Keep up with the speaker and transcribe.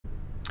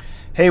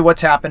Hey,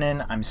 what's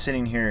happening? I'm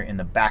sitting here in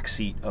the back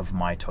seat of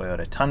my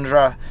Toyota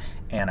Tundra,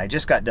 and I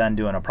just got done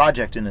doing a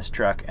project in this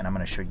truck, and I'm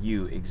going to show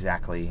you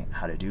exactly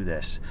how to do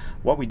this.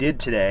 What we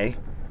did today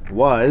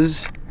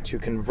was to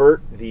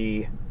convert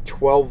the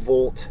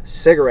 12-volt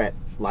cigarette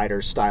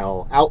lighter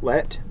style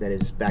outlet that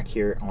is back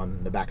here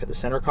on the back of the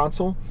center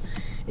console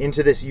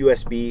into this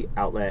USB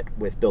outlet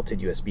with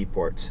built-in USB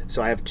ports.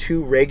 So I have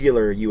two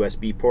regular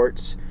USB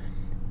ports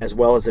as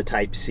well as a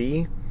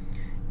Type-C,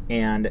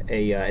 and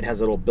it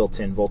has a little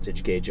built-in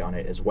voltage gauge on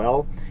it as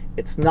well.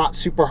 It's not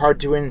super hard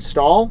to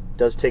install. It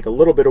does take a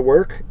little bit of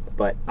work,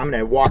 but I'm going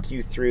to walk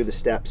you through the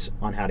steps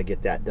on how to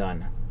get that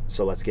done.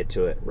 So let's get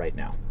to it right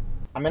now.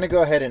 I'm going to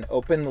go ahead and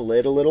open the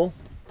lid a little,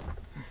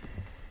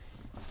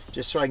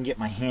 just so I can get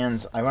my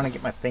hands, I want to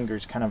get my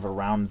fingers kind of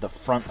around the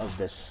front of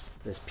this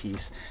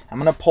piece. I'm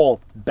going to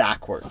pull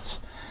backwards,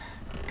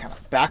 kind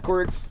of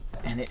backwards,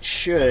 and it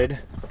should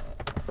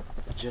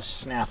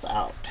just snap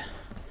out.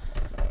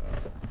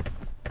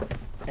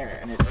 There,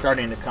 and it's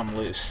starting to come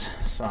loose.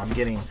 So I'm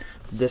getting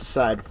this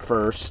side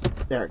first.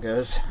 There it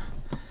goes.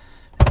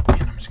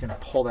 And I'm just going to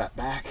pull that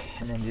back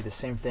and then do the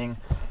same thing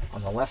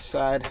on the left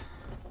side.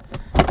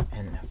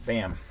 And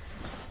bam.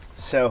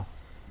 So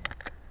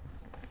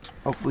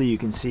hopefully you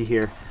can see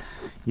here,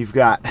 you've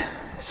got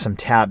some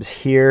tabs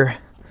here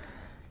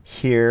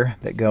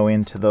that go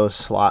into those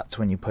slots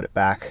when you put it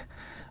back,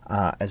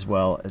 as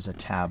well as a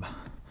tab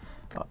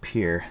up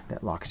here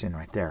that locks in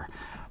right there.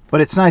 But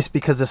it's nice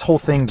because this whole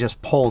thing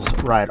just pulls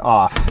right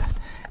off,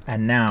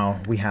 and now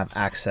we have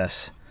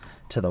access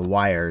to the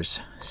wires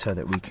so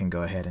that we can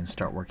go ahead and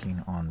start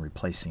working on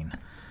replacing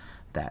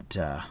that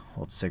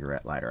old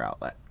cigarette lighter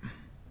outlet.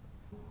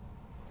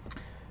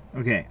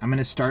 Okay, I'm going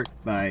to start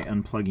by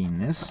unplugging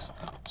this.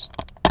 Just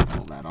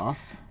pull that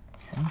off.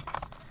 Okay.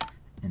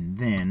 And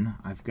then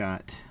I've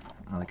got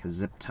like a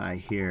zip tie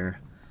here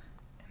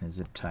and a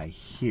zip tie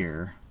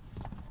here.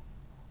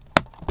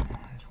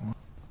 There's one.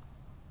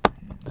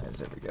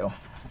 There we go.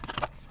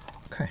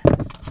 Okay.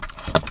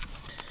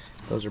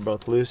 Those are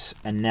both loose,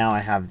 and now I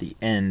have the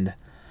end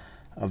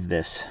of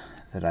this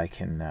that I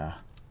can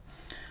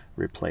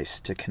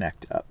replace to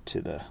connect up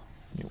to the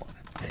new one.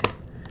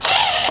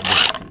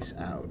 This piece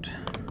out,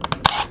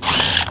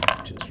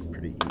 which is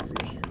pretty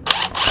easy.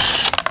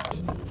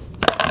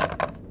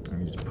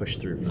 You just push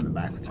through from the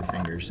back with your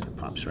fingers and it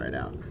pops right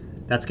out.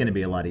 That's going to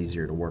be a lot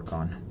easier to work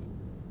on.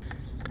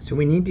 So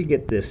we need to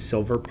get this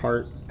silver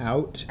part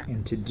out,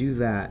 and to do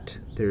that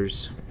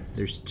there's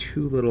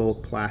two little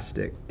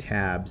plastic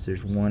tabs.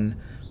 There's one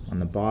on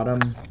the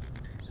bottom and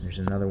there's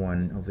another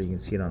one, hopefully you can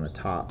see it on the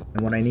top.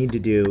 And what I need to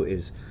do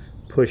is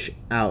push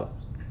out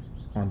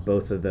on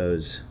both of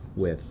those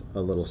with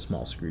a little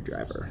small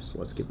screwdriver. So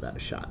let's give that a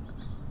shot.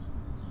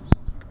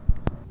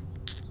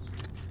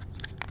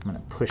 I'm going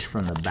to push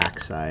from the back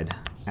side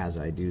as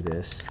I do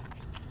this.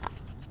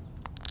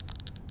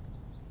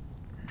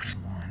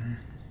 One.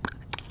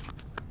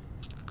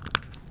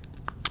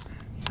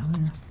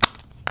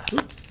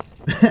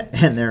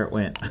 And there it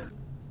went.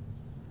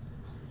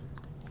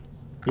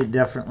 It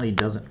definitely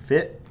doesn't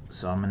fit,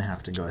 so I'm going to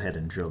have to go ahead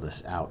and drill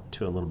this out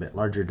to a little bit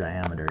larger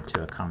diameter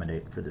to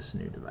accommodate for this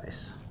new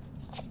device.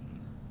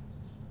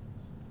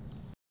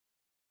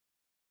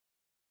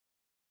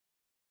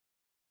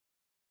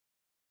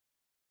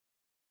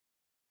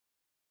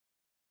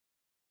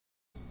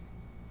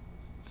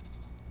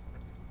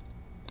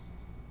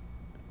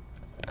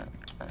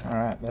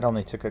 Alright, that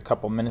only took a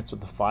couple minutes with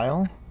the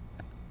file.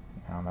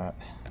 Now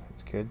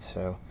that's good,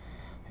 so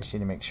I just need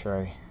to make sure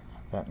I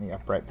have that in the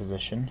upright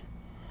position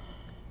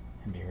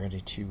and be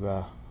ready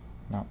to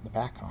mount the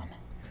back on.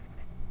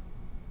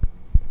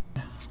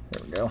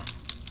 There we go.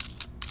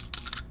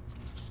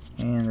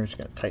 And we're just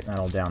going to tighten that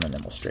all down and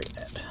then we'll straighten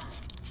it.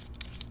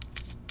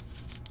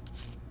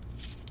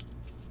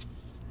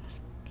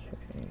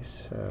 Okay,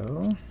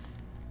 so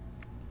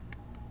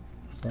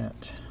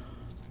that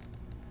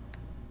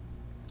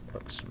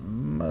looks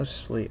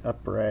mostly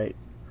upright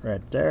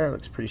right there.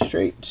 Looks pretty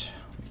straight.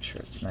 Make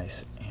sure it's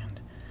nice and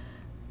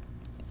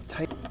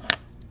tight.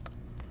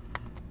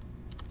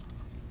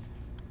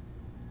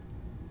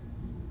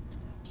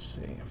 Let's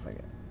see if I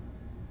get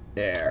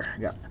there. I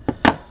got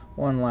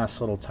one last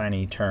little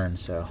tiny turn,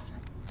 so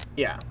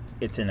yeah,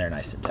 it's in there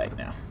nice and tight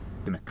now.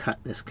 I'm going to cut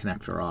this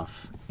connector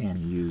off and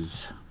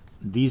use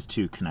these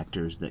two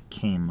connectors that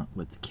came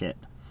with the kit.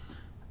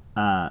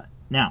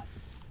 Now,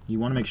 you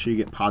want to make sure you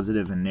get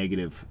positive and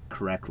negative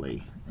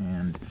correctly,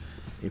 and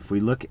if we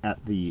look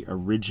at the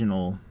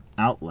original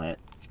outlet,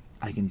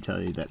 I can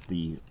tell you that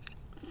the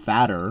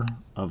fatter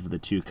of the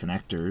two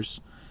connectors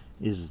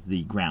is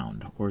the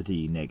ground, or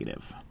the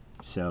negative.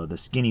 So the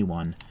skinny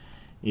one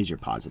is your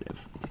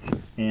positive.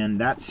 And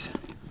that's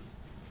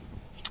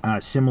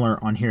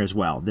similar on here as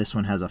well. This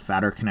one has a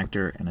fatter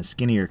connector and a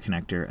skinnier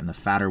connector, and the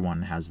fatter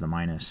one has the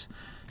minus.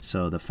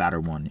 So the fatter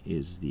one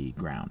is the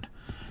ground.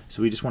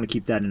 So we just want to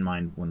keep that in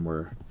mind when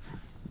we're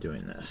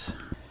doing this.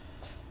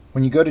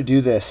 When you go to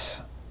do this,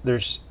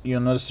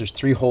 you'll notice there's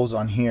 3 holes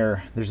on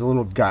here. There's a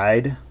little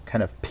guide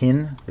kind of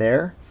pin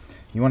there.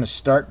 You want to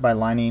start by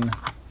lining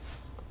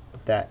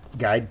that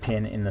guide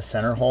pin in the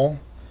center hole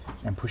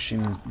and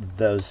pushing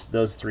those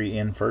 3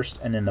 in first,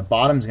 and then the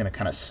bottom's going to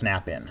kind of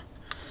snap in.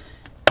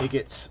 It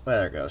gets, well,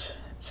 there it goes.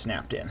 It's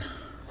snapped in.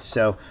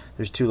 So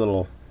there's 2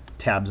 little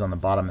tabs on the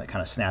bottom that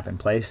kind of snap in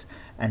place,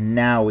 and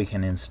now we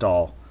can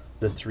install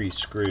the 3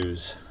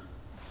 screws,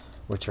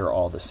 which are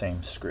all the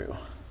same screw.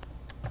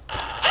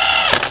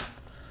 I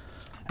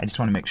just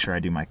want to make sure I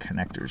do my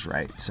connectors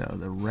right. So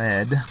the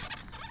red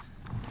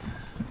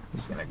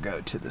is going to go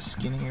to the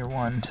skinnier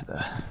one, to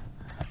the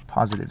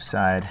positive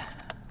side,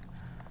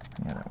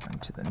 the other one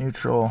to the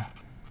neutral,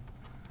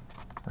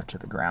 or to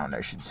the ground,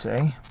 I should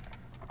say,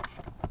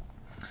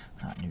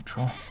 not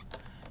neutral.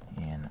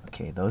 And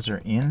okay, those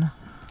are in.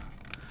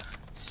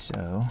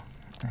 So,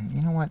 and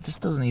you know what, this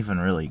doesn't even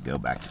really go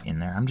back in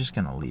there. I'm just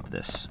going to leave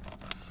this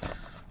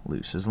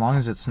loose. As long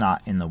as it's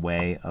not in the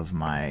way of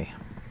my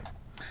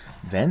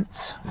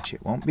vents, which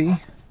it won't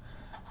be,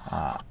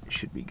 it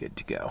should be good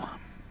to go.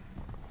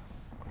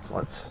 So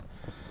let's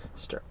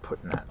start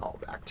putting that all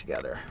back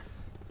together.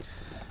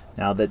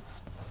 Now that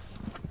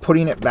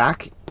putting it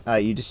back,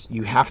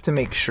 you have to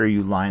make sure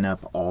you line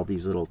up all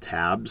these little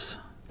tabs.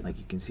 Like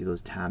you can see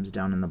those tabs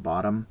down in the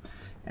bottom,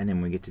 and then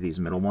when we get to these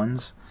middle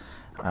ones,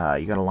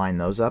 you got to line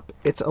those up.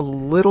 It's a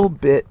little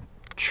bit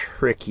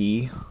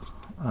tricky.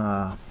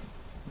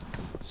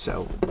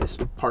 So this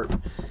part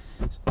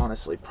is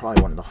honestly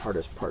probably one of the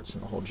hardest parts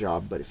in the whole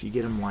job, but if you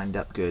get them lined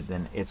up good,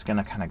 then it's going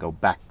to kind of go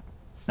back,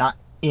 not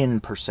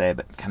in per se,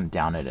 but kind of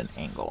down at an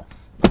angle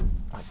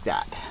like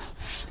that.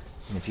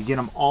 And if you get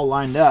them all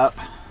lined up,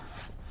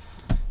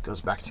 it goes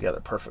back together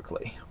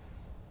perfectly.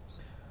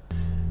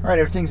 All right,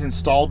 everything's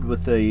installed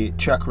with the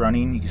chuck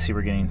running. You can see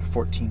we're getting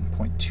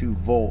 14.2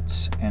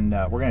 volts, and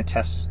we're going to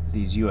test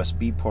these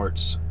USB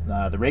ports,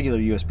 the regular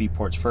USB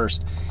ports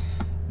first.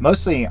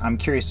 Mostly, I'm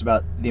curious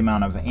about the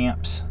amount of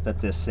amps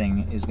that this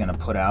thing is going to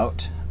put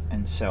out,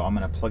 and so I'm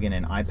going to plug in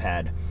an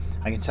iPad.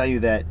 I can tell you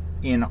that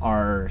in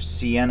our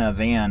Sienna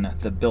van,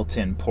 the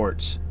built-in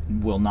ports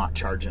will not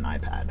charge an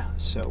iPad.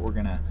 So we're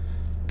going to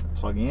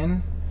plug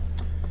in,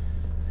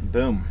 and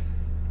boom.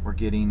 We're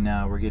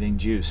getting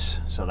juice,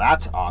 so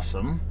that's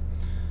awesome.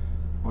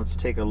 Let's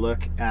take a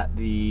look at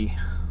the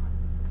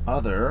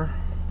other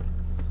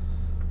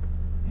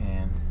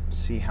and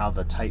see how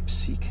the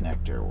Type-C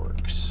connector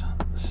works.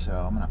 So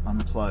I'm going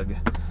to unplug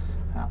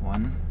that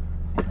one,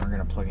 and we're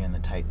going to plug in the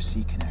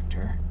Type-C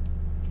connector.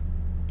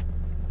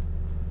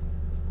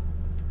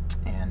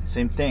 And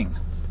same thing,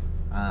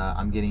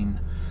 I'm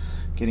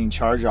getting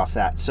charge off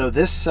that. So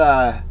this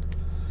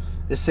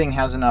thing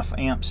has enough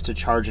amps to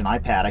charge an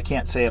iPad. I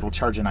can't say it'll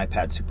charge an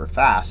iPad super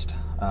fast,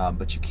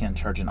 but you can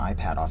charge an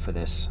iPad off of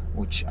this,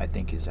 which I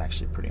think is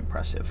actually pretty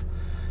impressive.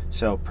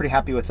 So pretty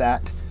happy with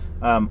that.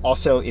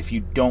 Also, if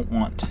you don't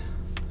want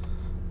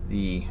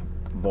the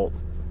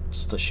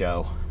volts to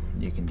show,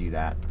 you can do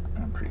that,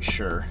 I'm pretty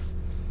sure.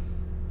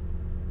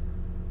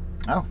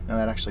 Oh, no,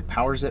 that actually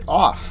powers it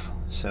off.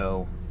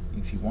 So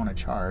if you want to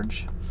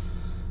charge,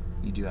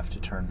 you do have to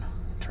turn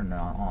it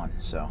on.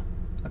 So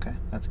okay,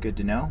 that's good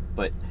to know.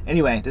 But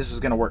anyway, this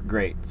is going to work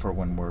great for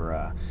when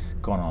we're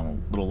going on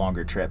a little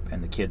longer trip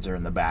and the kids are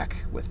in the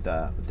back with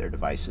their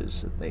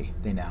devices. That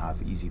they now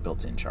have easy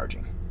built-in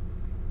charging.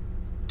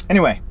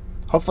 Anyway,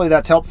 hopefully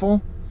that's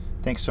helpful.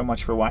 Thanks so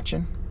much for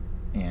watching,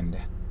 and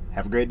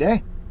have a great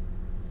day.